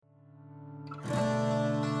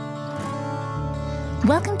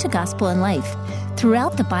Welcome to Gospel in Life.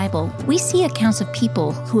 Throughout the Bible, we see accounts of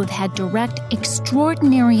people who have had direct,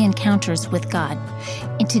 extraordinary encounters with God.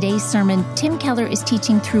 In today's sermon, Tim Keller is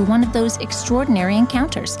teaching through one of those extraordinary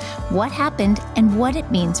encounters, what happened and what it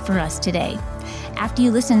means for us today. After you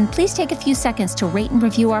listen, please take a few seconds to rate and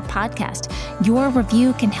review our podcast. Your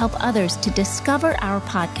review can help others to discover our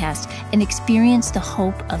podcast and experience the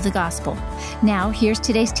hope of the gospel. Now, here's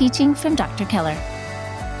today's teaching from Dr. Keller.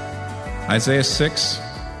 Isaiah 6,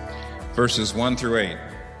 verses 1 through 8.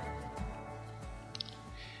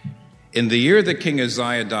 In the year that King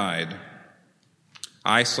Uzziah died,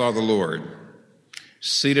 I saw the Lord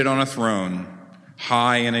seated on a throne,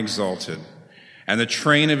 high and exalted, and the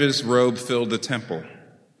train of his robe filled the temple.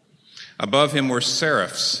 Above him were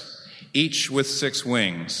seraphs, each with 6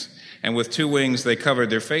 wings, and with 2 wings they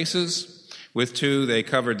covered their faces, with 2 they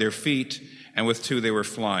covered their feet, and with 2 they were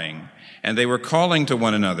flying. And they were calling to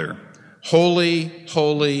one another, Holy,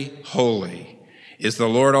 holy, holy is the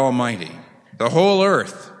Lord Almighty. The whole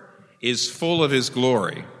earth is full of his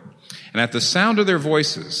glory. And at the sound of their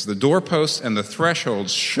voices, the doorposts and the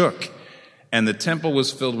thresholds shook, and the temple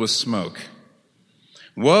was filled with smoke.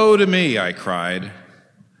 Woe to me, I cried.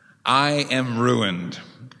 I am ruined,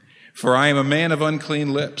 for I am a man of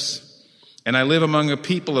unclean lips, and I live among a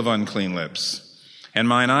people of unclean lips, and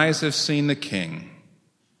mine eyes have seen the King,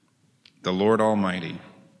 the Lord Almighty.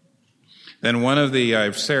 Then one of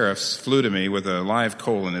the seraphs flew to me with a live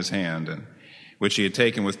coal in his hand, which he had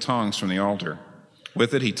taken with tongs from the altar.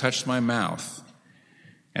 With it he touched my mouth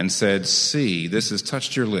and said, See, this has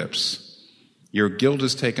touched your lips. Your guilt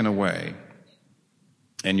is taken away,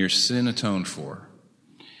 and your sin atoned for.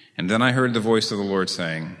 And then I heard the voice of the Lord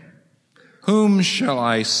saying, Whom shall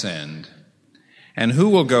I send? And who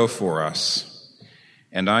will go for us?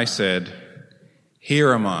 And I said,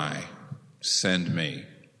 Here am I, send me.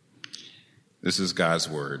 This is God's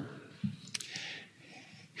word.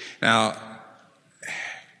 Now,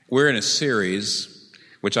 we're in a series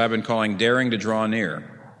which I've been calling Daring to Draw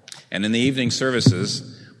Near. And in the evening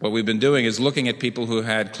services, what we've been doing is looking at people who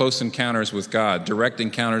had close encounters with God, direct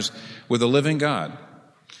encounters with a living God.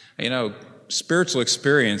 You know, spiritual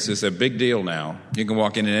experience is a big deal now. You can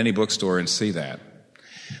walk into any bookstore and see that.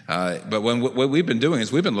 But what we've been doing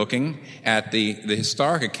is we've been looking at the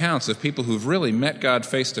historic accounts of people who've really met God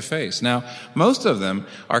face to face. Now, most of them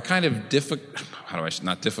are kind of difficult.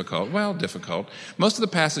 Most of the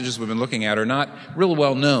passages we've been looking at are not real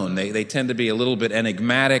well known. They tend to be a little bit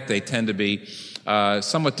enigmatic. They tend to be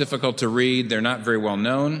somewhat difficult to read. They're not very well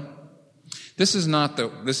known. This is not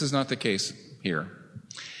the case here.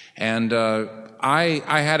 And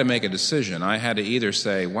I had to make a decision. I had to either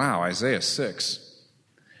say, wow, Isaiah 6.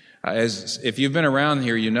 If you've been around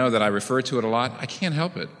here, you know that I refer to it a lot. I can't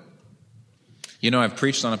help it. You know, I've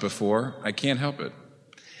preached on it before. I can't help it.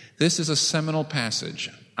 This is a seminal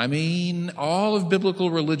passage. I mean, all of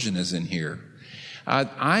biblical religion is in here.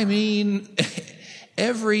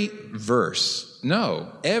 Every verse,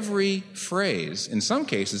 every phrase, in some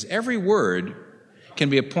cases, every word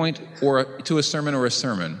can be a point to a sermon or a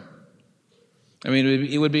sermon. I mean,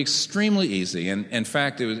 it would be extremely easy, and in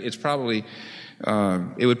fact, it would probably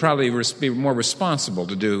be more responsible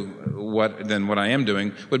to do than what I am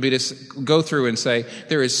doing, would be to go through and say,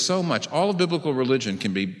 there is so much. All of biblical religion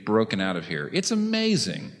can be broken out of here. It's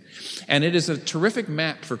amazing. And it is a terrific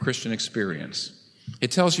map for Christian experience. It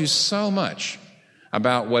tells you so much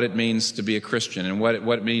about what it means to be a Christian and what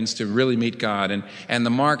it means to really meet God and the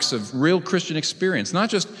marks of real Christian experience. Not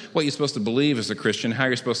just what you're supposed to believe as a Christian, how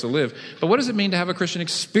you're supposed to live, but what does it mean to have a Christian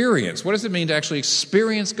experience? What does it mean to actually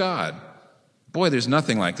experience God? Boy, there's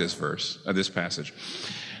nothing like this passage.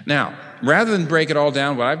 Now, rather than break it all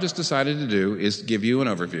down, what I've just decided to do is give you an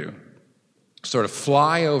overview, sort of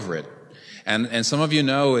fly over it. And some of you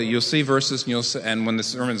know, you'll see verses, and when the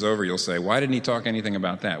sermon's over, you'll say, why didn't he talk anything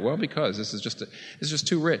about that? Well, because this is just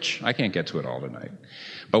too rich. I can't get to it all tonight.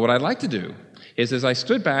 But what I'd like to do is, as I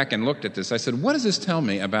stood back and looked at this, I said, what does this tell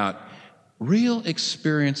me about real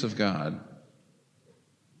experience of God?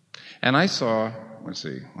 And I saw, let's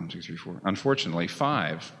see, 1, 2, 3, 4, unfortunately,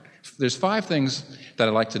 5. There's 5 things that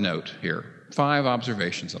I'd like to note here, 5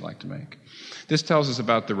 observations I'd like to make. This tells us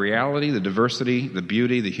about the reality, the diversity, the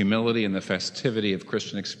beauty, the humility, and the festivity of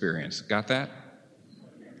Christian experience. Got that?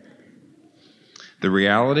 The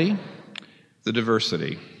reality, the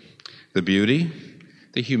diversity, the beauty,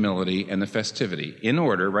 the humility, and the festivity, in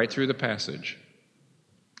order, right through the passage.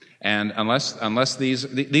 And unless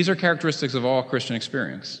these are characteristics of all Christian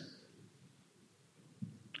experience.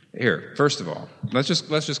 Here, first of all, let's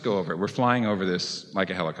just go over it. We're flying over this like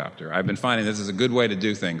a helicopter. I've been finding this is a good way to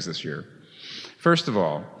do things this year. First of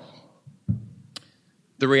all,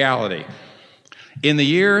 The reality. In the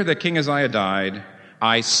year that King Uzziah died,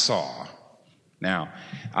 I saw. Now,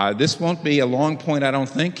 this won't be a long point, I don't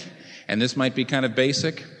think, and this might be kind of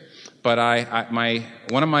basic, but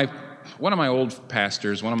one of my old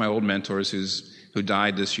pastors, one of my old mentors who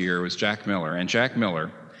died this year was Jack Miller, and Jack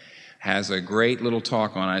Miller has a great little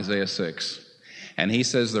talk on Isaiah 6. And he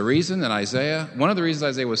says one of the reasons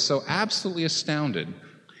Isaiah was so absolutely astounded,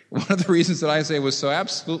 one of the reasons that Isaiah was so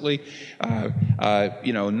absolutely,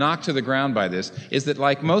 knocked to the ground by this, is that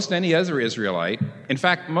like most any other Israelite, in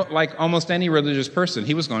fact, like almost any religious person,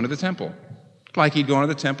 he was going to the temple. Like he'd gone to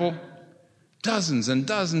the temple dozens and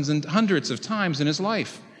dozens and hundreds of times in his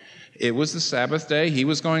life. It was the Sabbath day, he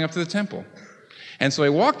was going up to the temple. And so he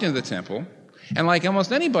walked into the temple, and like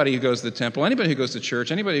almost anybody who goes to the temple, anybody who goes to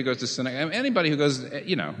church, anybody who goes to synagogue, anybody who goes,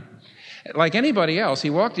 like anybody else,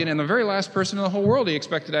 he walked in, and the very last person in the whole world he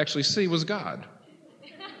expected to actually see was God.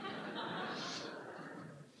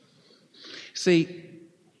 See,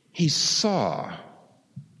 he saw.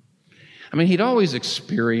 I mean, he'd always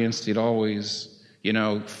experienced, he'd always,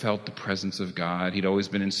 felt the presence of God. He'd always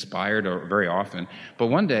been inspired very often. But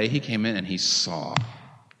one day he came in and he saw.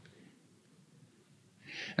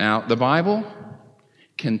 Now, the Bible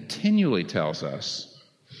continually tells us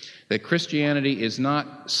that Christianity is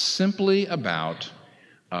not simply about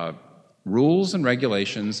rules and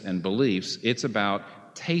regulations and beliefs. It's about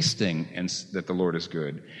tasting that the Lord is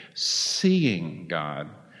good, seeing God,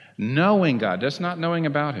 knowing God, just not knowing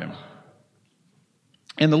about Him.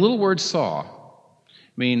 And the little word saw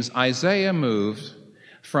means Isaiah moved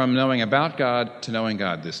from knowing about God to knowing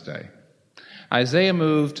God this day. Isaiah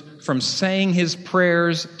moved from saying his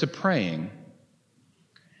prayers to praying.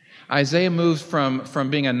 Isaiah moved from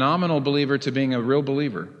being a nominal believer to being a real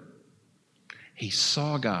believer. He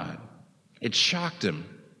saw God. It shocked him.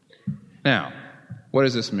 Now, what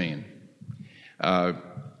does this mean?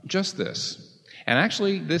 Just this. And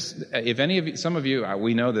actually, some of you,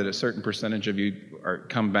 we know that a certain percentage of you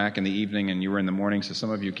come back in the evening and you were in the morning, so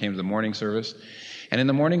some of you came to the morning service. And in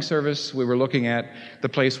the morning service, we were looking at the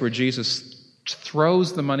place where Jesus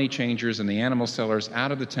throws the money changers and the animal sellers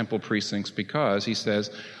out of the temple precincts because he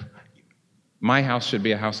says, my house should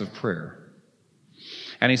be a house of prayer.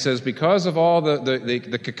 And he says, because of all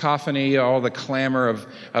the cacophony, all the clamor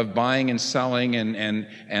of buying and selling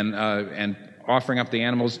and offering up the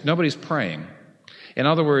animals, nobody's praying. In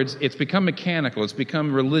other words, it's become mechanical, it's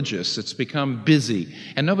become religious, it's become busy,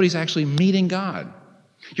 and nobody's actually meeting God.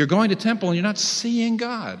 You're going to temple and you're not seeing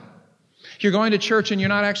God. You're going to church and you're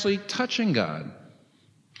not actually touching God.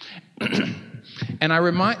 And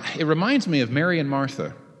it reminds me of Mary and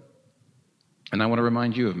Martha. And I want to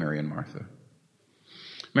remind you of Mary and Martha.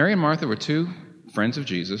 Mary and Martha were two friends of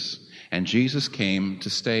Jesus, and Jesus came to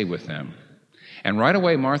stay with them. And right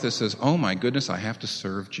away, Martha says, oh my goodness, I have to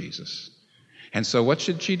serve Jesus. And so what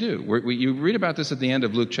should she do? You read about this at the end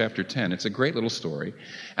of Luke chapter 10. It's a great little story.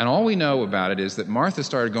 And all we know about it is that Martha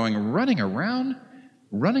started running around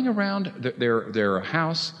their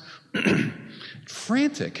house,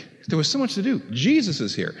 frantic. There was so much to do. Jesus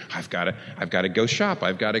is here. I've got to go shop.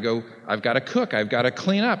 I've got to cook. I've got to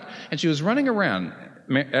clean up. And she was running around.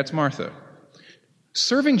 That's Martha.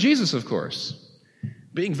 Serving Jesus, of course.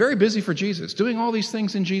 Being very busy for Jesus. Doing all these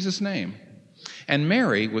things in Jesus' name. And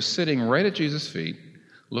Mary was sitting right at Jesus' feet,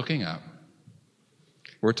 looking up.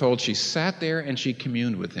 We're told she sat there and she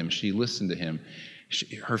communed with him. She listened to him.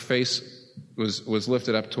 Her face was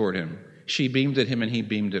lifted up toward him. She beamed at him and he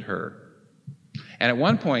beamed at her. And at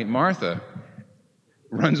one point, Martha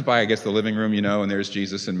runs by, the living room, and there's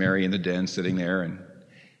Jesus and Mary in the den sitting there, and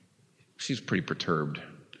she's pretty perturbed.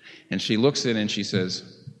 And she looks in and she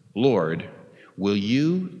says, Lord, will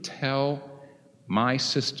you tell my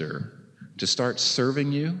sister to start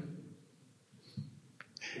serving you?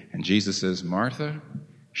 And Jesus says, Martha,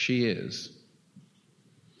 she is.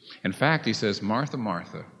 In fact, he says, Martha,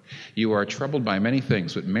 Martha, you are troubled by many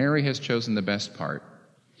things, but Mary has chosen the best part.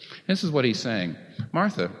 This is what he's saying.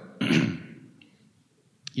 Martha,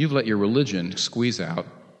 you've let your religion squeeze out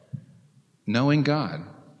knowing God.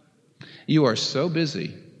 You are so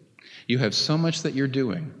busy. You have so much that you're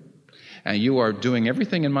doing. And you are doing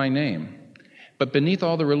everything in my name. But beneath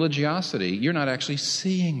all the religiosity, you're not actually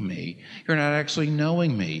seeing me. You're not actually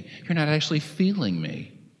knowing me. You're not actually feeling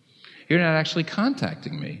me. You're not actually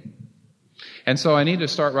contacting me. And so I need to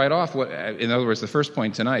start right off. In other words, the first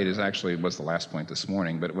point tonight was the last point this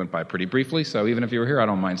morning, but it went by pretty briefly. So even if you were here, I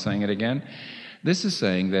don't mind saying it again. This is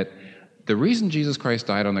saying that the reason Jesus Christ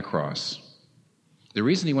died on the cross, the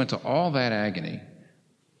reason he went to all that agony,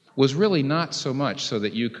 was really not so much so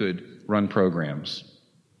that you could run programs.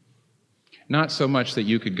 Not so much that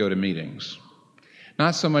you could go to meetings.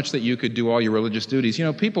 Not so much that you could do all your religious duties. You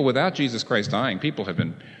know, people without Jesus Christ dying, people have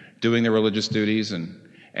been doing their religious duties and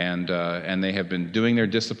they have been doing their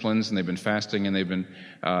disciplines, and they've been fasting, and they've been,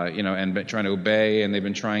 and been trying to obey, and they've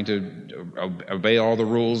been trying to obey all the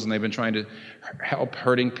rules, and they've been trying to help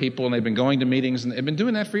hurting people, and they've been going to meetings, and they've been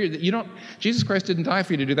doing that for you. Jesus Christ didn't die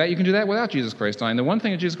for you to do that. You can do that without Jesus Christ dying. The one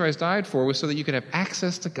thing that Jesus Christ died for was so that you could have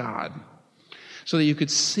access to God, so that you could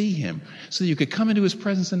see Him, so that you could come into His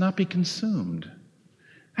presence and not be consumed.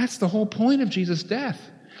 That's the whole point of Jesus' death.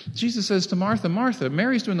 Jesus says to Martha, Martha,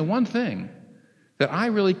 Mary's doing the one thing that I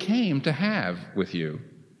really came to have with you.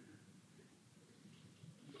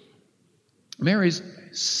 Mary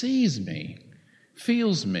sees me,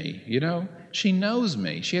 feels me, She knows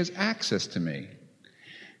me. She has access to me.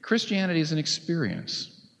 Christianity is an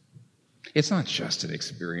experience. It's not just an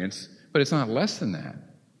experience, but it's not less than that.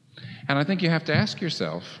 And I think you have to ask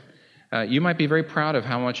yourself, you might be very proud of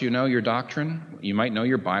how much you know your doctrine. You might know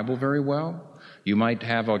your Bible very well. You might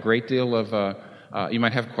have a great deal of you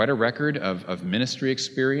might have quite a record of ministry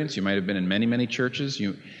experience. You might have been in many, many churches.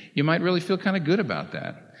 You might really feel kind of good about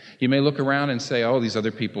that. You may look around and say, oh, these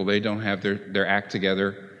other people, they don't have their act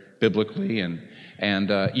together biblically.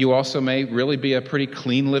 And you also may really be a pretty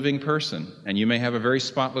clean living person, and you may have a very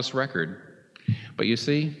spotless record. But you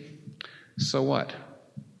see, so what?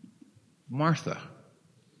 Martha.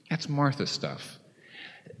 That's Martha stuff.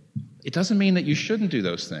 It doesn't mean that you shouldn't do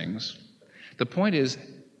those things. The point is,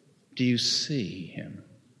 do you see Him?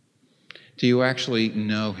 Do you actually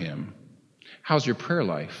know Him? How's your prayer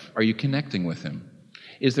life? Are you connecting with Him?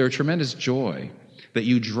 Is there a tremendous joy that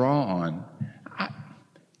you draw on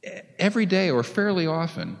every day or fairly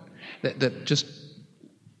often that just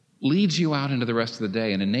leads you out into the rest of the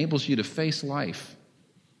day and enables you to face life?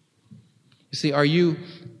 You see,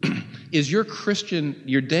 is your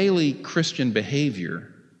daily Christian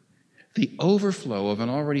behavior the overflow of an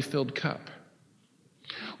already filled cup?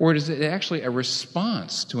 Or is it actually a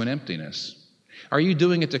response to an emptiness? Are you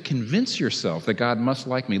doing it to convince yourself that God must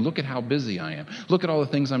like me? Look at how busy I am. Look at all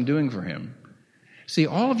the things I'm doing for Him. See,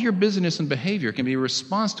 all of your busyness and behavior can be a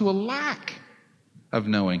response to a lack of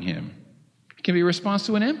knowing Him. It can be a response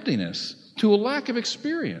to an emptiness, to a lack of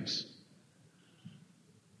experience,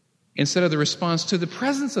 instead of the response to the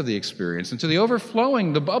presence of the experience and to the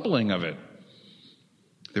overflowing, the bubbling of it.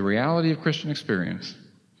 The reality of Christian experience.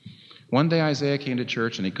 One day Isaiah came to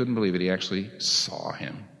church and he couldn't believe it. He actually saw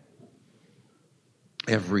Him.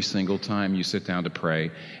 Every single time you sit down to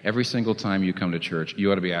pray, every single time you come to church,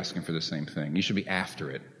 you ought to be asking for the same thing. You should be after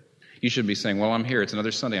it. You should be saying, well, I'm here. It's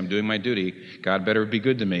another Sunday. I'm doing my duty. God better be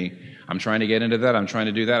good to me. I'm trying to get into that. I'm trying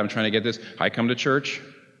to do that. I'm trying to get this. I come to church.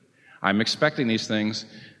 I'm expecting these things.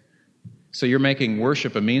 So you're making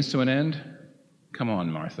worship a means to an end? Come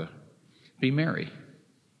on, Martha. Be Mary.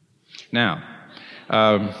 Now,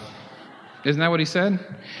 isn't that what he said?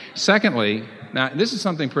 Secondly, now this is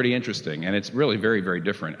something pretty interesting, and it's really very, very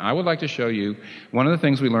different. I would like to show you one of the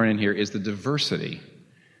things we learn in here is the diversity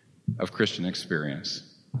of Christian experience.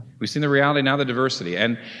 We've seen the reality, now the diversity.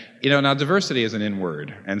 And, now diversity is an in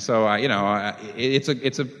word. And so,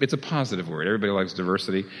 it's a positive word. Everybody likes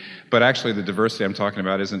diversity. But actually the diversity I'm talking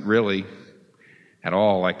about isn't really at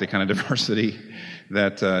all like the kind of diversity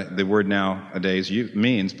that the word nowadays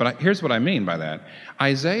means. But here's what I mean by that.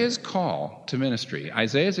 Isaiah's call to ministry,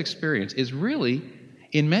 Isaiah's experience is really,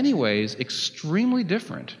 in many ways, extremely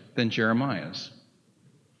different than Jeremiah's.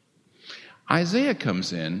 Isaiah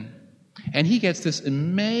comes in, and he gets this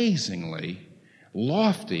amazingly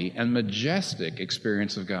lofty and majestic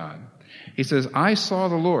experience of God. He says, I saw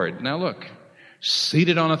the Lord. Now look,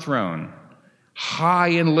 seated on a throne, high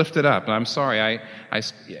and lifted up. And I'm sorry,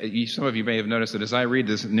 some of you may have noticed that as I read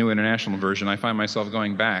this New International Version, I find myself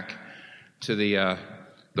going back to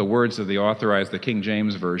the words of the Authorized, the King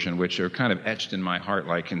James Version, which are kind of etched in my heart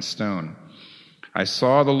like in stone. I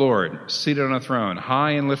saw the Lord seated on a throne,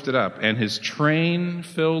 high and lifted up, and His train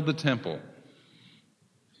filled the temple.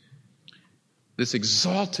 This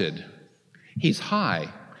exalted, He's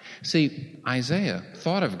high. See, Isaiah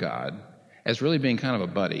thought of God as really being kind of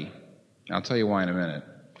a buddy. I'll tell you why in a minute.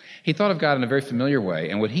 He thought of God in a very familiar way,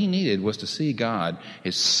 and what he needed was to see God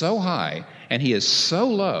is so high and He is so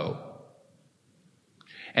low,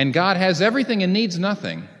 and God has everything and needs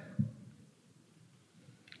nothing.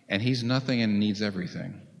 And He's nothing and needs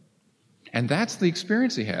everything. And that's the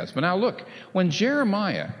experience he has. But now look, when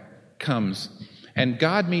Jeremiah comes and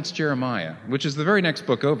God meets Jeremiah, which is the very next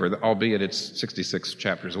book over, albeit it's 66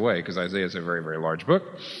 chapters away, because Isaiah is a very, very large book.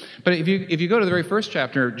 But if you go to the very first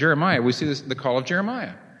chapter of Jeremiah, we see the call of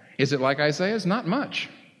Jeremiah. Is it like Isaiah's? Not much.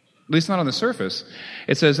 At least not on the surface.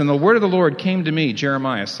 It says, and the word of the Lord came to me,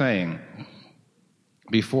 Jeremiah, saying,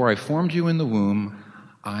 Before I formed you in the womb,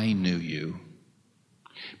 I knew you.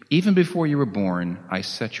 Even before you were born, I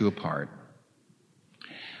set you apart.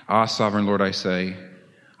 Ah, sovereign Lord, I say,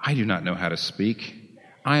 I do not know how to speak.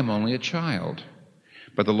 I am only a child.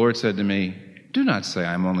 But the Lord said to me, do not say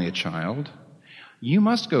I am only a child. You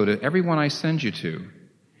must go to everyone I send you to.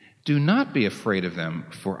 Do not be afraid of them,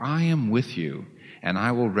 for I am with you, and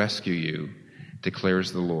I will rescue you,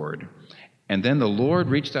 declares the Lord. And then the Lord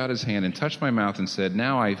reached out his hand and touched my mouth and said,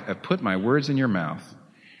 now I have put my words in your mouth.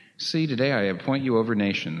 See, today I appoint you over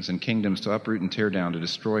nations and kingdoms to uproot and tear down, to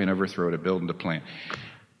destroy and overthrow, to build and to plant.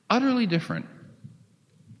 Utterly different.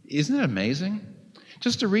 Isn't it amazing?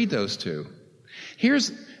 Just to read those two. Here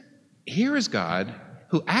is God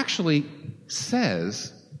who actually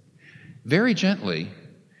says very gently,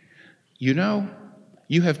 you know,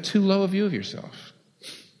 you have too low a view of yourself.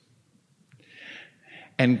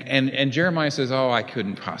 And Jeremiah says, oh, I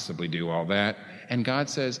couldn't possibly do all that. And God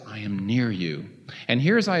says, I am near you. And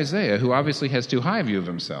here's Isaiah, who obviously has too high a view of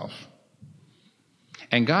himself.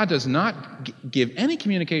 And God does not give any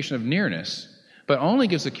communication of nearness, but only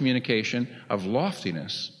gives a communication of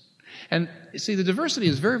loftiness. And see, the diversity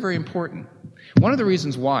is very, very important. One of the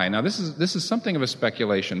reasons why, now this is something of a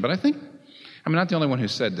speculation, but I'm not the only one who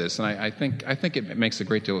said this, and I think it makes a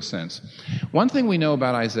great deal of sense. One thing we know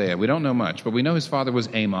about Isaiah, we don't know much, but we know his father was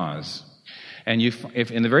Amoz. And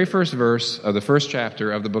if in the very first verse of the first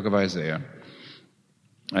chapter of the book of Isaiah,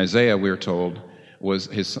 we're told,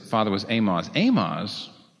 his father was Amoz. Amoz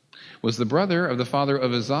was the brother of the father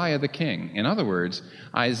of Uzziah the king. In other words,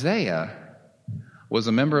 Isaiah was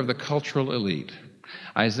a member of the cultural elite.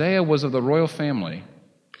 Isaiah was of the royal family.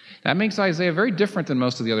 That makes Isaiah very different than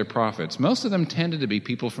most of the other prophets. Most of them tended to be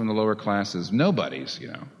people from the lower classes, nobodies,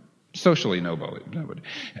 socially nobody.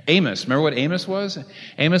 Amos, remember what Amos was?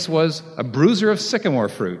 Amos was a bruiser of sycamore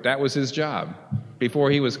fruit. That was his job.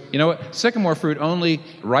 Before he was, sycamore fruit only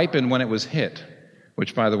ripened when it was hit,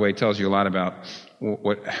 which, by the way, tells you a lot about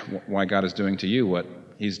why God is doing to you what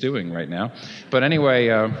he's doing right now. But anyway,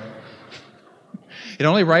 it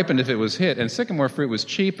only ripened if it was hit, and sycamore fruit was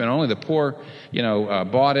cheap, and only the poor,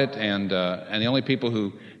 bought it, and the only people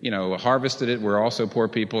who, harvested it were also poor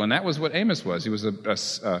people, and that was what Amos was. He was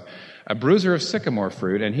a bruiser of sycamore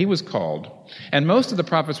fruit, and he was called. And most of the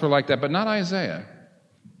prophets were like that, but not Isaiah.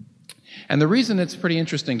 And the reason it's pretty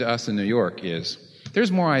interesting to us in New York is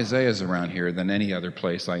there's more Isaiahs around here than any other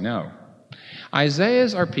place I know.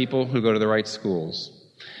 Isaiahs are people who go to the right schools.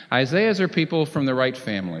 Isaiahs are people from the right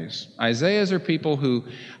families. Isaiahs are people who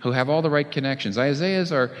have all the right connections.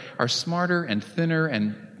 Isaiahs are smarter and thinner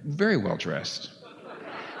and very well dressed.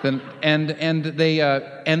 And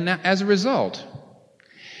as a result,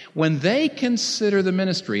 when they consider the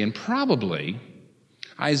ministry, and probably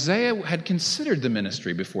Isaiah had considered the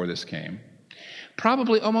ministry before this came,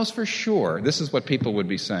 probably almost for sure, this is what people would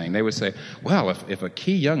be saying. They would say, well, if a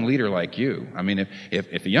key young leader like you,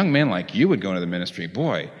 if a young man like you would go into the ministry,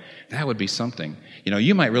 boy, that would be something.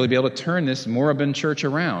 You might really be able to turn this moribund church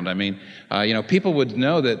around. People would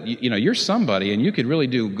know that, you're somebody and you could really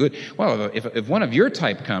do good. Well, if one of your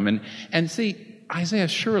type come and see, Isaiah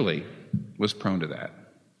surely was prone to that.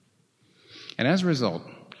 And as a result,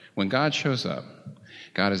 when God shows up,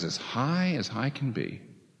 God is as high can be.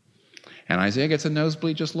 And Isaiah gets a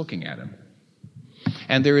nosebleed just looking at him.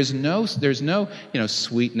 And there's no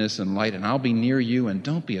sweetness and light, and I'll be near you, and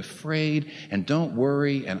don't be afraid, and don't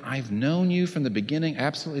worry, and I've known you from the beginning.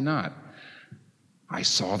 Absolutely not. I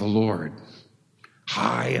saw the Lord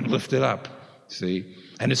high and lifted up, see?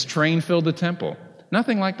 And his train filled the temple.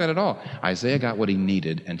 Nothing like that at all. Isaiah got what he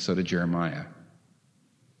needed, and so did Jeremiah.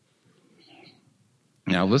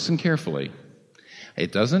 Now listen carefully.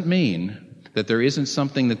 It doesn't mean that there isn't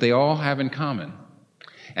something that they all have in common.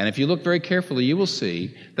 And if you look very carefully, you will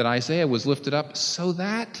see that Isaiah was lifted up so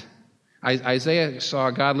that Isaiah saw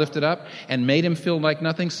God lifted up and made him feel like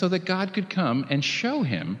nothing so that God could come and show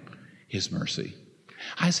him his mercy.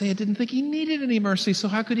 Isaiah didn't think he needed any mercy, so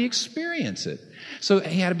how could he experience it? So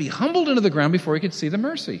he had to be humbled into the ground before he could see the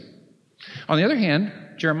mercy. On the other hand,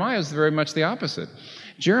 Jeremiah is very much the opposite.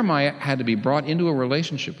 Jeremiah had to be brought into a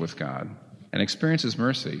relationship with God and experience his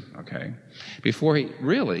mercy, before he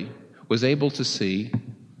really was able to see,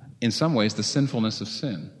 in some ways, the sinfulness of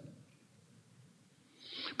sin.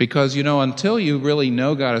 Because, until you really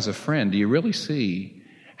know God as a friend, do you really see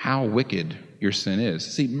how wicked your sin is.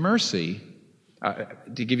 See, mercy,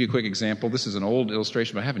 to give you a quick example, this is an old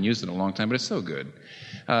illustration, but I haven't used it in a long time, but it's so good.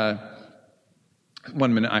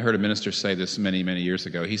 One minute, I heard a minister say this many, many years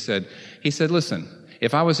ago. He said, listen,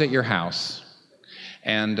 if I was at your house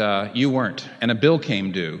and you weren't, and a bill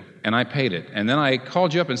came due, and I paid it. And then I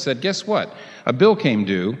called you up and said, guess what? A bill came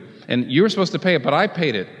due, and you were supposed to pay it, but I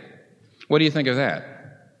paid it. What do you think of that?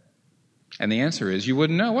 And the answer is you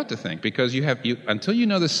wouldn't know what to think, because until you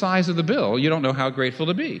know the size of the bill, you don't know how grateful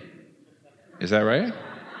to be. Is that right?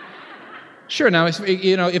 Sure. Now, if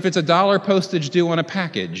it's $1 postage due on a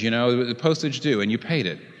package, the postage due, and you paid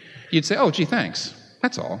it, you'd say, oh, gee, thanks.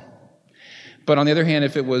 That's all. But on the other hand,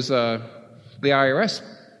 if it was the IRS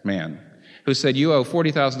man who said, you owe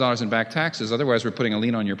 $40,000 in back taxes, otherwise we're putting a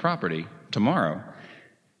lien on your property tomorrow,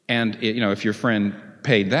 and if your friend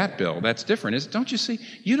paid that bill, that's different. Don't you see?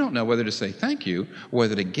 You don't know whether to say thank you or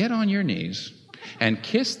whether to get on your knees and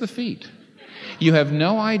kiss the feet. You have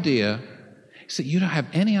no idea. See, you don't have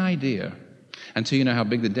any idea until you know how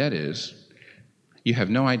big the debt is. You have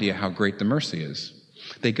no idea how great the mercy is.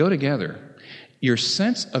 They go together. Your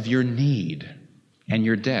sense of your need and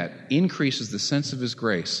your debt increases the sense of His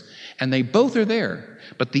grace. And they both are there.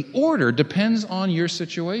 But the order depends on your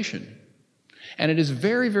situation. And it is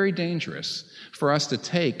very, very dangerous for us to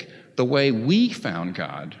take the way we found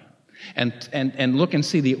God and look and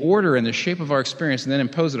see the order and the shape of our experience and then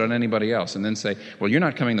impose it on anybody else and then say, well, you're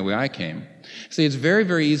not coming the way I came. See, it's very,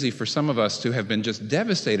 very easy for some of us to have been just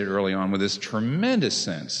devastated early on with this tremendous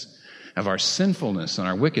sense of our sinfulness and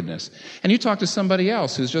our wickedness. And you talk to somebody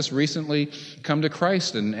else who's just recently come to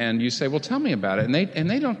Christ and you say, well, tell me about it. And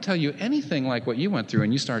they don't tell you anything like what you went through,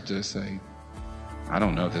 and you start to say, I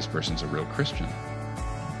don't know if this person's a real Christian.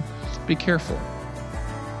 Be careful.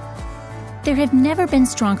 There have never been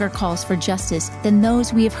stronger calls for justice than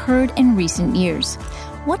those we have heard in recent years.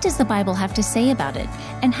 What does the Bible have to say about it?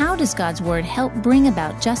 And how does God's Word help bring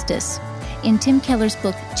about justice? In Tim Keller's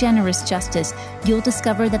book, Generous Justice, you'll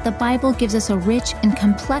discover that the Bible gives us a rich and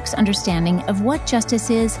complex understanding of what justice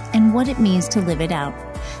is and what it means to live it out.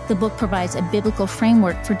 The book provides a biblical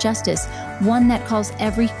framework for justice, one that calls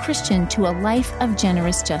every Christian to a life of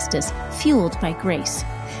generous justice, fueled by grace.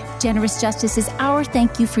 Generous Justice is our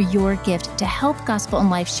thank you for your gift to help Gospel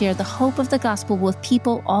in Life share the hope of the gospel with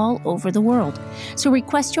people all over the world. So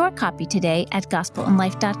request your copy today at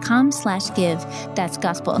gospelinlife.com/give. That's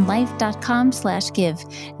gospelinlife.com/give.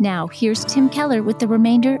 Now, here's Tim Keller with the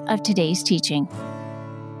remainder of today's teaching.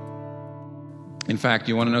 In fact,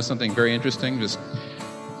 you want to know something very interesting?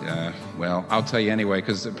 I'll tell you anyway,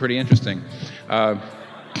 because it's pretty interesting.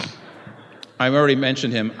 I've already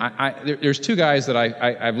mentioned him. There's two guys that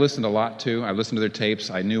I've listened a lot to. I've listened to their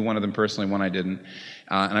tapes. I knew one of them personally, one I didn't.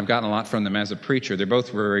 And I've gotten a lot from them as a preacher. They're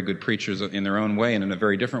both very good preachers in their own way and in a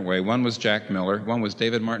very different way. One was Jack Miller. One was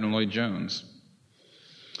David Martin Lloyd-Jones.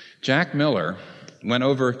 Jack Miller went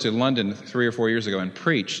over to London 3 or 4 years ago and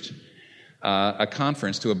preached a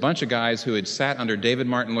conference to a bunch of guys who had sat under David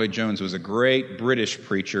Martin Lloyd-Jones, who was a great British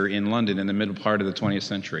preacher in London in the middle part of the 20th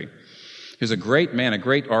century. He was a great man, a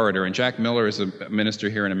great orator, and Jack Miller is a minister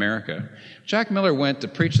here in America. Jack Miller went to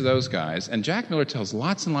preach to those guys, and Jack Miller tells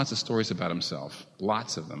lots and lots of stories about himself,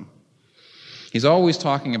 lots of them. He's always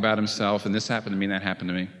talking about himself, and this happened to me, and that happened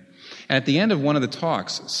to me. And at the end of one of the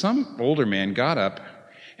talks, some older man got up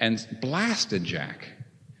and blasted Jack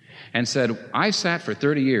and said, I sat for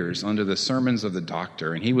 30 years under the sermons of the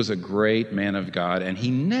doctor, and he was a great man of God, and he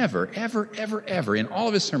never, ever, ever, ever, in all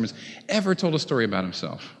of his sermons, ever told a story about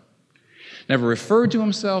himself. Never referred to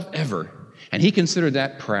himself, ever. And he considered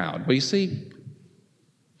that proud. Well, you see,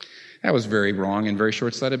 that was very wrong and very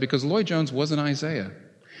short-sighted, because Lloyd-Jones wasn't Isaiah.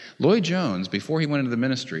 Lloyd-Jones, before he went into the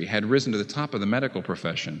ministry, had risen to the top of the medical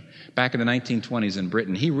profession back in the 1920s in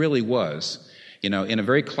Britain. He really was, in a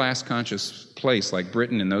very class-conscious place like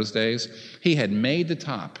Britain in those days. He had made the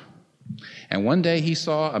top. And one day he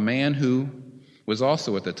saw a man who was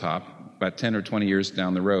also at the top, about 10 or 20 years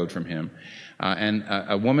down the road from him. And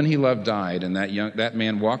a woman he loved died, and that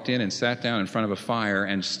man walked in and sat down in front of a fire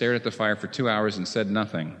and stared at the fire for 2 hours and said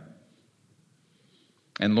nothing.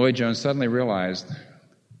 And Lloyd-Jones suddenly realized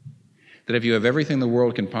that if you have everything the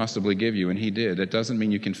world can possibly give you, and he did, it doesn't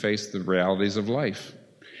mean you can face the realities of life.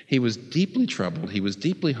 He was deeply troubled, he was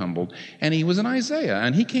deeply humbled, and he was an Isaiah,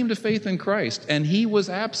 and he came to faith in Christ, and he was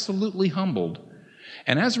absolutely humbled.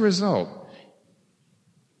 And as a result,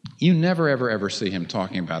 you never, ever, ever see him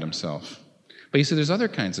talking about himself. But you see, there's other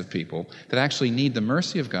kinds of people that actually need the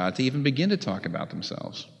mercy of God to even begin to talk about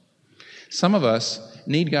themselves. Some of us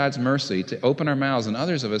need God's mercy to open our mouths, and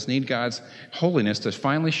others of us need God's holiness to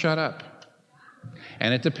finally shut up.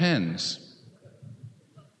 And it depends.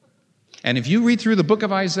 And if you read through the book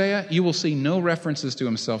of Isaiah, you will see no references to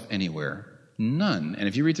himself anywhere. None. And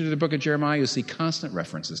if you read through the book of Jeremiah, you'll see constant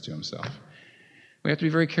references to himself. We have to be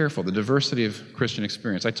very careful, the diversity of Christian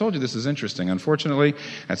experience. I told you this is interesting. Unfortunately,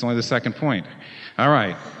 that's only the second point. All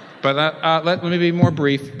right. But let me be more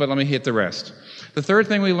brief, but let me hit the rest. The third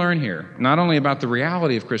thing we learn here, not only about the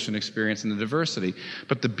reality of Christian experience and the diversity,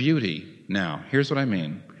 but the beauty. Now, here's what I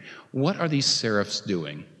mean. What are these seraphs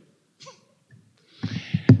doing?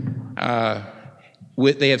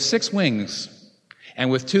 They have 6 wings,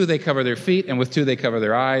 and with 2 they cover their feet, and with 2 they cover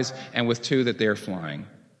their eyes, and with 2 that they are flying.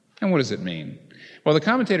 And what does it mean? Well, the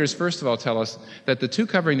commentators, first of all, tell us that the 2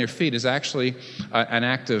 covering their feet is actually an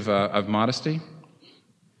act of modesty.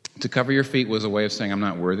 To cover your feet was a way of saying, I'm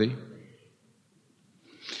not worthy.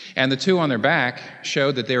 And the 2 on their back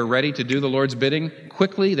showed that they were ready to do the Lord's bidding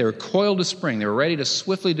quickly. They were coiled to spring. They were ready to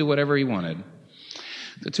swiftly do whatever he wanted.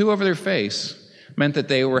 The 2 over their face meant that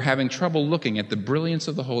they were having trouble looking at the brilliance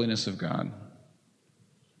of the holiness of God.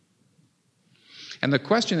 And the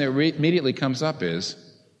question that immediately comes up is,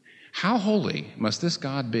 how holy must this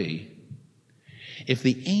God be if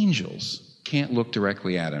the angels can't look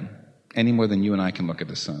directly at him any more than you and I can look at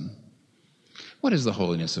the sun? What is the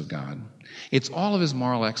holiness of God? It's all of his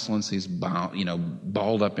moral excellencies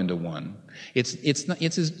balled up into one. It's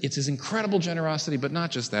his incredible generosity, but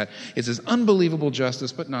not just that. It's his unbelievable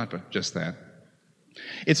justice, but not just that.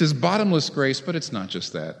 It's his bottomless grace, but it's not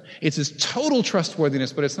just that. It's his total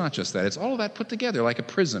trustworthiness, but it's not just that. It's all of that put together like a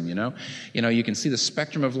prism, you know. You can see the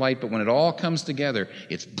spectrum of light, but when it all comes together,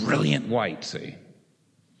 it's brilliant white, see?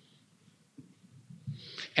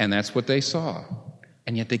 And that's what they saw.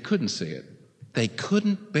 And yet they couldn't see it. They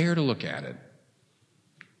couldn't bear to look at it.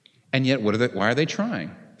 And yet, why are they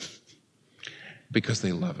trying? Because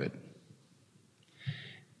they love it.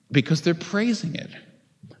 Because they're praising it.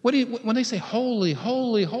 When they say, holy,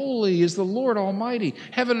 holy, holy is the Lord Almighty,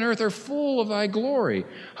 heaven and earth are full of thy glory,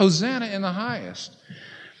 Hosanna in the highest.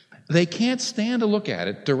 They can't stand to look at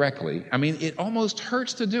it directly. I mean, it almost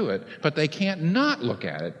hurts to do it, but they can't not look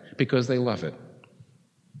at it because they love it.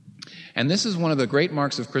 And this is one of the great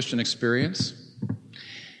marks of Christian experience.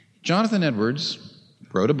 Jonathan Edwards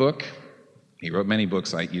wrote a book. He wrote many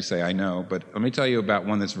books, you say, I know, but let me tell you about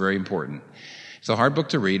one that's very important. It's a hard book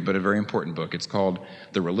to read, but a very important book. It's called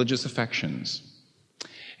The Religious Affections.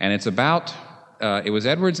 And it's about, it was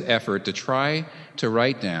Edwards' effort to try to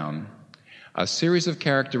write down a series of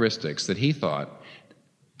characteristics that he thought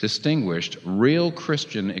distinguished real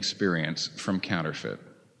Christian experience from counterfeit.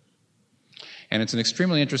 And it's an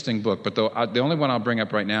extremely interesting book, but the only one I'll bring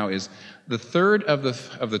up right now is the third of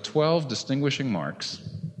the 12 distinguishing marks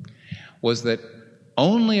was that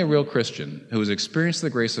only a real Christian who has experienced the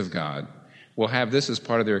grace of God will have this as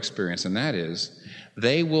part of their experience, and that is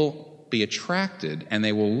they will be attracted and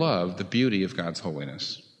they will love the beauty of God's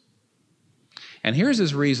holiness. And here's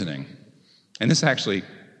his reasoning, and this actually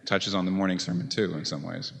touches on the morning sermon too in some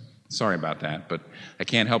ways. Sorry about that, but I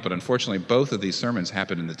can't help it. Unfortunately, both of these sermons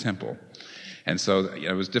happened in the temple, and so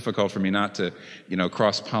it was difficult for me not to,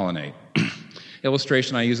 cross-pollinate.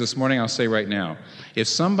 Illustration I used this morning, I'll say right now. If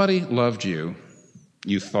somebody loved you,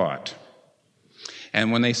 you thought.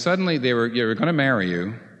 And when they were going to marry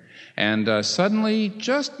you, and suddenly,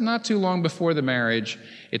 just not too long before the marriage,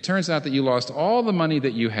 it turns out that you lost all the money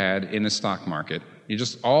that you had in the stock market. It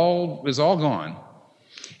was all gone.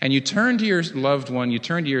 And you turn to your loved one, you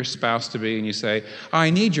turn to your spouse-to-be, and you say, I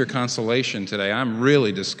need your consolation today. I'm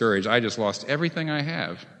really discouraged. I just lost everything I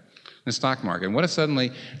have in the stock market. And what if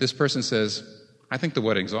suddenly this person says, I think the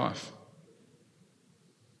wedding's off?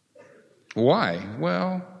 Why?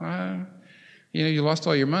 Well, you lost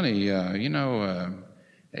all your money.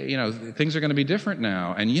 Things are going to be different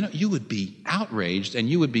now. And you would be outraged, and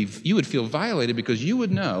you would feel violated because you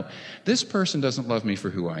would know this person doesn't love me for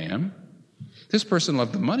who I am. This person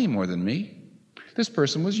loved the money more than me. This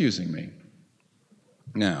person was using me.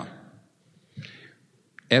 Now,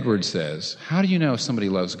 Edwards says, how do you know if somebody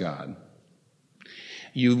loves God?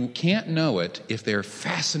 You can't know it if they're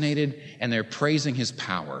fascinated and they're praising his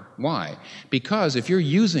power. Why? Because if you're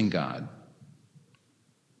using God,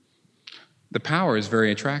 the power is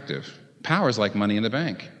very attractive. Power is like money in the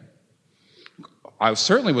bank. I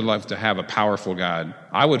certainly would love to have a powerful God.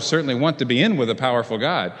 I would certainly want to be in with a powerful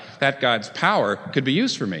God. That God's power could be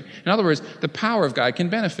used for me. In other words, the power of God can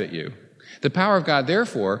benefit you. The power of God,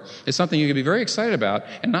 therefore, is something you can be very excited about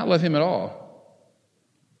and not love him at all.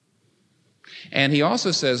 And he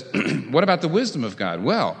also says, what about the wisdom of God?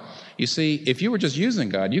 Well, you see, if you were just using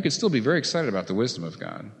God, you could still be very excited about the wisdom of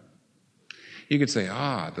God. You could say,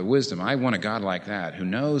 the wisdom, I want a God like that who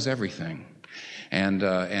knows everything.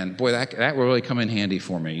 And boy, that will really come in handy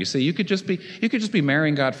for me. You see, you could just be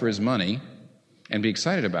marrying God for his money and be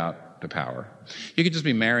excited about the power. You could just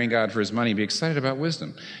be marrying God for his money and be excited about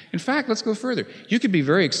wisdom. In fact, let's go further. You could be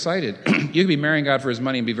very excited. You could be marrying God for his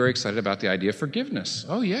money and be very excited about the idea of forgiveness.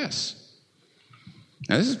 Oh, yes.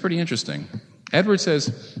 Now, this is pretty interesting. Edwards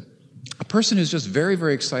says, a person who's just very,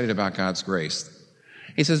 very excited about God's grace,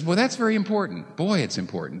 he says, well, that's very important. Boy, it's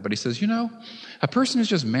important. But he says, a person who's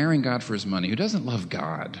just marrying God for his money, who doesn't love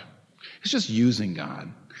God, who's just using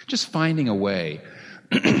God, just finding a way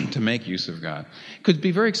to make use of God, could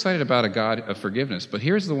be very excited about a God of forgiveness. But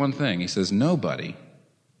here's the one thing. He says, nobody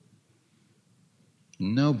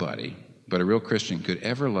but a real Christian could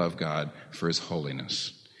ever love God for his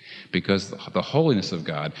holiness, because the holiness of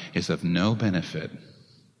God is of no benefit.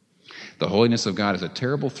 The holiness of God is a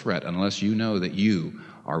terrible threat unless you know that you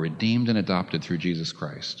are redeemed and adopted through Jesus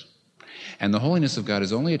Christ. And the holiness of God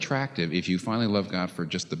is only attractive if you finally love God for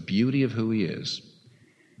just the beauty of who he is.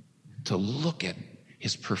 To look at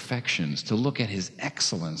his perfections, to look at his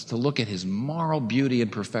excellence, to look at his moral beauty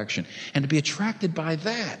and perfection, and to be attracted by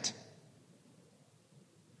that.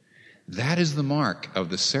 That is the mark of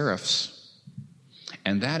the seraphs,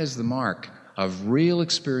 and that is the mark of real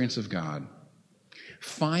experience of God.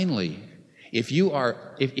 Finally, if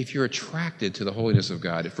you're attracted to the holiness of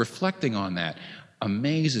God, if reflecting on that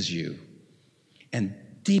amazes you and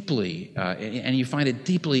deeply, and you find it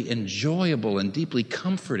deeply enjoyable and deeply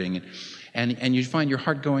comforting, and you find your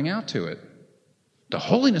heart going out to it, the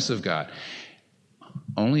holiness of God,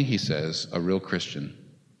 only, he says, a real Christian,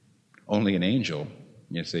 only an angel.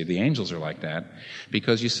 You see, the angels are like that,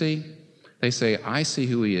 because you see, they say, I see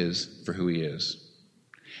who he is for who he is.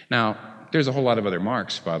 Now, there's a whole lot of other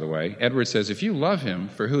marks, by the way. Edwards says, if you love him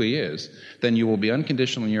for who he is, then you will be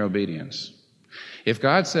unconditional in your obedience. If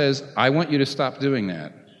God says, I want you to stop doing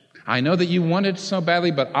that, I know that you want it so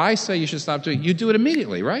badly, but I say you should stop doing it, you do it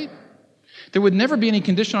immediately, right? There would never be any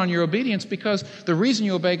condition on your obedience, because the reason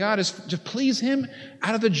you obey God is to please him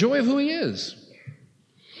out of the joy of who he is.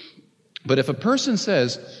 But if a person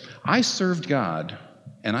says, I served God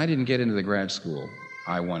and I didn't get into the grad school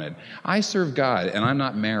I wanted. I served God and I'm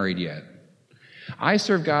not married yet. I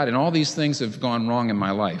serve God and all these things have gone wrong in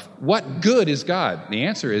my life. What good is God? The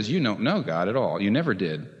answer is you don't know God at all. You never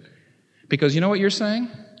did. Because you know what you're saying?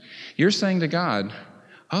 You're saying to God,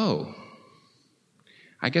 oh,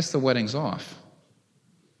 I guess the wedding's off.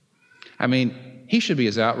 I mean, he should be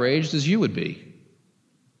as outraged as you would be.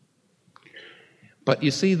 But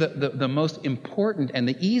you see, the most important and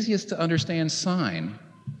the easiest to understand sign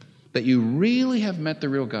that you really have met the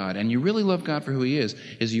real God and you really love God for who he is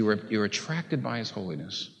you're attracted by his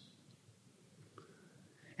holiness.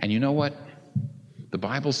 And you know what? The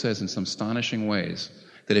Bible says in some astonishing ways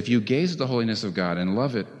that if you gaze at the holiness of God and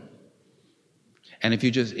love it, and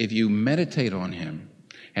if you meditate on him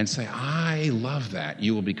and say, I love that,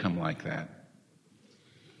 you will become like that.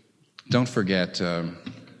 Don't forget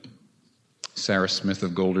Sarah Smith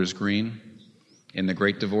of Golders Green in The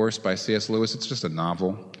Great Divorce by C.S. Lewis. It's just a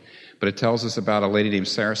novel, but it tells us about a lady named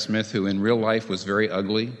Sarah Smith who in real life was very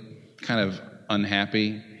ugly, kind of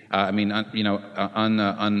unhappy,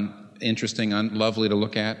 uninteresting, unlovely to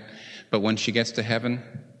look at. But when she gets to heaven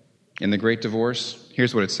in The Great Divorce,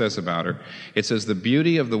 here's what it says about her. It says, the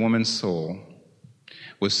beauty of the woman's soul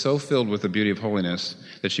was so filled with the beauty of holiness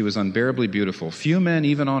that she was unbearably beautiful. Few men,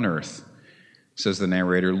 even on earth, says the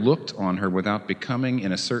narrator, looked on her without becoming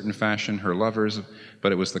in a certain fashion her lovers,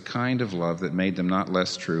 but it was the kind of love that made them not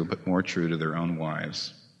less true, but more true to their own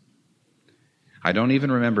wives. I don't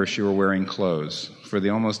even remember if she were wearing clothes, for the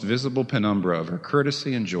almost visible penumbra of her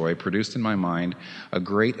courtesy and joy produced in my mind a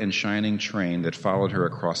great and shining train that followed her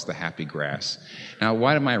across the happy grass. Now,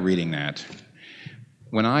 why am I reading that?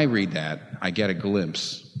 When I read that, I get a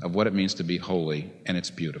glimpse of what it means to be holy, and it's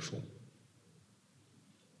beautiful.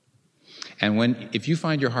 And if you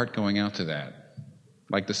find your heart going out to that,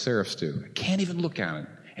 like the seraphs do, I can't even look at it,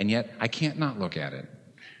 and yet I can't not look at it,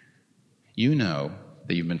 you know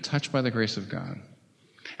that you've been touched by the grace of God,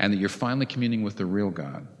 and that you're finally communing with the real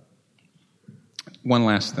God. One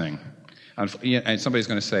last thing. And somebody's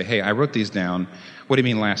going to say, hey, I wrote these down. What do you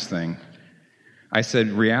mean last thing? I said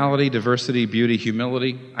reality, diversity, beauty,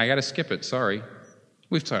 humility. I got to skip it, sorry.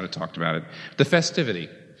 We've kind of talked about it. The festivity.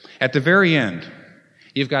 At the very end,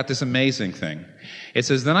 you've got this amazing thing. It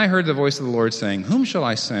says, then I heard the voice of the Lord saying, whom shall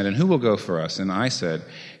I send, and who will go for us? And I said,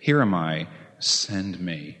 here am I, send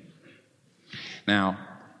me. Now,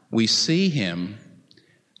 we see him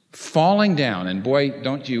falling down, and boy,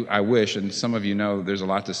 don't you, I wish, and some of you know there's a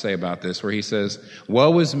lot to say about this, where he says,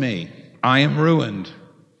 woe is me, I am ruined.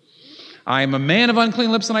 I am a man of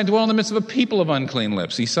unclean lips, and I dwell in the midst of a people of unclean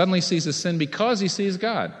lips. He suddenly sees his sin because he sees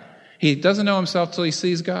God. He doesn't know himself till he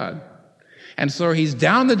sees God. And so he's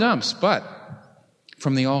down the dumps, but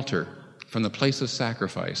from the altar, from the place of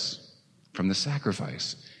sacrifice, from the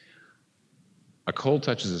sacrifice, a coal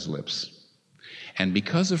touches his lips. And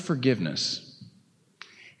because of forgiveness,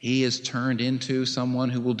 He is turned into someone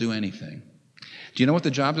who will do anything. Do you know what the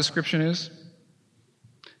job description is?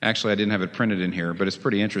 Actually, I didn't have it printed in here, but it's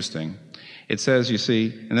pretty interesting. It says, you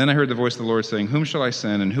see, and then I heard the voice of the Lord saying, whom shall I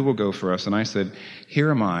send and who will go for us? And I said, here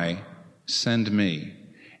am I, send me.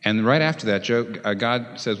 And right after that,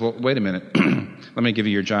 God says, well, wait a minute, let me give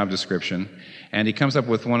you your job description. And he comes up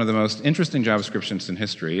with one of the most interesting job descriptions in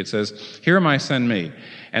history. It says, here am I, send me.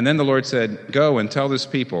 And then the Lord said, go and tell this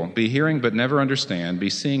people, be hearing but never understand, be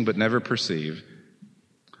seeing but never perceive.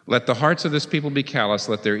 Let the hearts of this people be callous,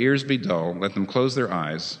 let their ears be dull, let them close their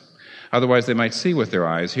eyes. Otherwise they might see with their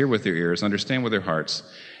eyes, hear with their ears, understand with their hearts,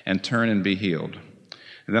 and turn and be healed.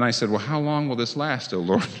 And then I said, well, how long will this last, O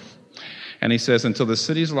Lord? And he says, until the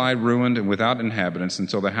cities lie ruined and without inhabitants,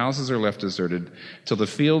 until the houses are left deserted, till the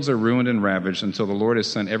fields are ruined and ravaged, until the Lord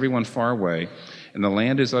has sent everyone far away, and the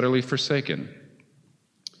land is utterly forsaken.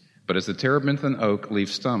 But as the terebinth and oak leave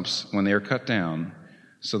stumps when they are cut down,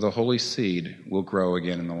 so the holy seed will grow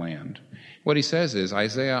again in the land. What he says is,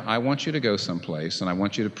 Isaiah, I want you to go someplace, and I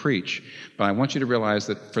want you to preach, but I want you to realize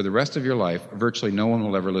that for the rest of your life, virtually no one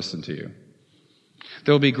will ever listen to you.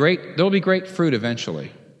 There'll be great fruit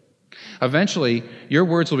eventually. Eventually, your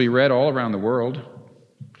words will be read all around the world.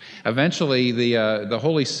 Eventually, the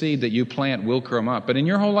holy seed that you plant will come up. But in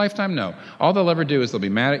your whole lifetime, no. All they'll ever do is they'll be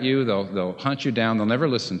mad at you, they'll hunt you down, they'll never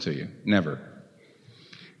listen to you. Never.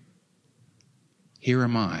 Here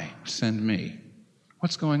am I, send me.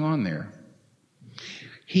 What's going on there?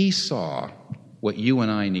 He saw what you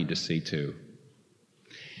and I need to see too.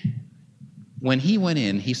 When he went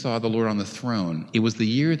in, he saw the Lord on the throne. It was the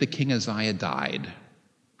year that King Uzziah died.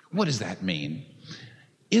 What does that mean?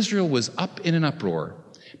 Israel was up in an uproar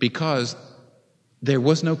because there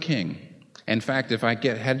was no king. In fact, if I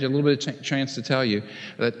had a little bit of chance to tell you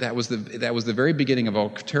that was the very beginning of all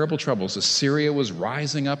terrible troubles. Assyria was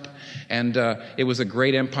rising up, and it was a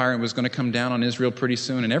great empire and was going to come down on Israel pretty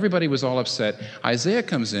soon, and everybody was all upset. Isaiah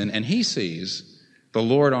comes in, and he sees the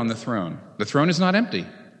Lord on the throne. The throne is not empty.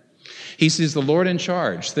 He sees the Lord in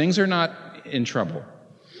charge. Things are not in trouble.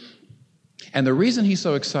 And the reason he's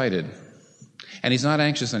so excited, and he's not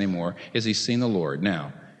anxious anymore, is he's seen the Lord.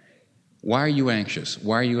 Now, why are you anxious?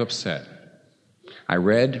 Why are you upset? I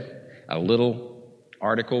read a little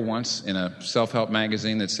article once in a self-help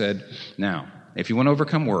magazine that said, now, if you want to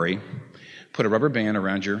overcome worry, put a rubber band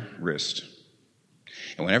around your wrist.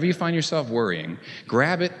 And whenever you find yourself worrying,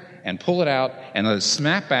 grab it and pull it out and let it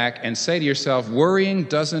snap back and say to yourself, worrying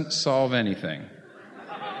doesn't solve anything.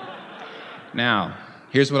 Now,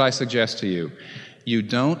 here's what I suggest to you. You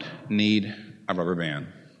don't need a rubber band.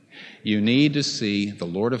 You need to see the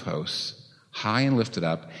Lord of hosts, high and lifted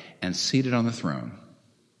up, and seated on the throne.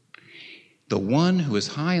 The one who is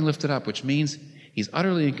high and lifted up, which means he's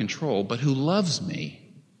utterly in control, but who loves me,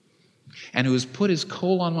 and who has put his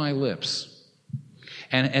coal on my lips,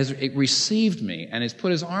 and has received me, and has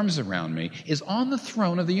put his arms around me, is on the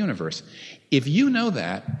throne of the universe. If you know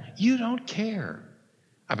that, you don't care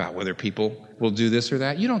about whether people will do this or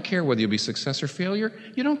that. You don't care whether you'll be success or failure.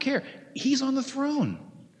 You don't care. He's on the throne.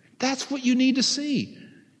 That's what you need to see.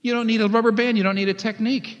 You don't need a rubber band. You don't need a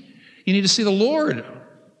technique. You need to see the Lord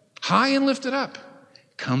high and lifted up.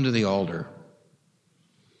 Come to the altar.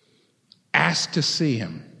 Ask to see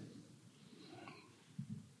him.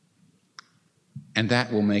 And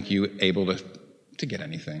that will make you able to get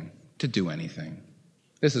anything, to do anything.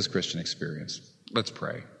 This is Christian experience. Let's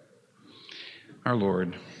pray. Our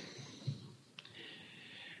Lord,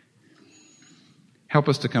 help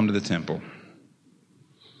us to come to the temple.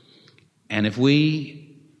 And if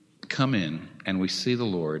we come in and we see the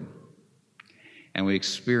Lord and we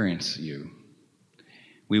experience you,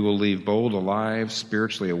 we will leave bold, alive,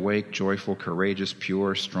 spiritually awake, joyful, courageous,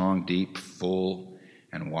 pure, strong, deep, full,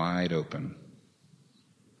 and wide open.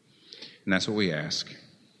 And that's what we ask.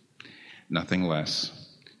 Nothing less.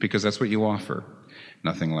 Because that's what you offer.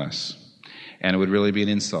 Nothing less. And it would really be an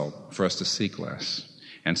insult for us to seek less.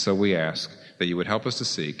 And so we ask that you would help us to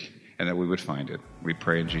seek and that we would find it. We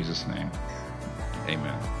pray in Jesus' name.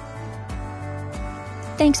 Amen.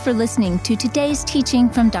 Thanks for listening to today's teaching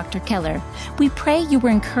from Dr. Keller. We pray you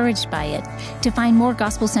were encouraged by it. To find more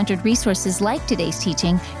gospel-centered resources like today's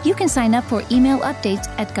teaching, you can sign up for email updates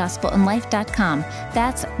at gospelandlife.com.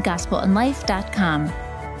 That's gospelandlife.com.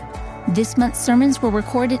 This month's sermons were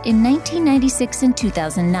recorded in 1996 and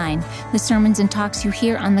 2009. The sermons and talks you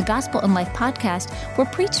hear on the Gospel and Life podcast were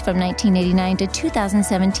preached from 1989 to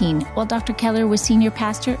 2017, while Dr. Keller was senior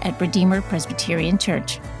pastor at Redeemer Presbyterian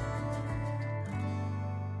Church.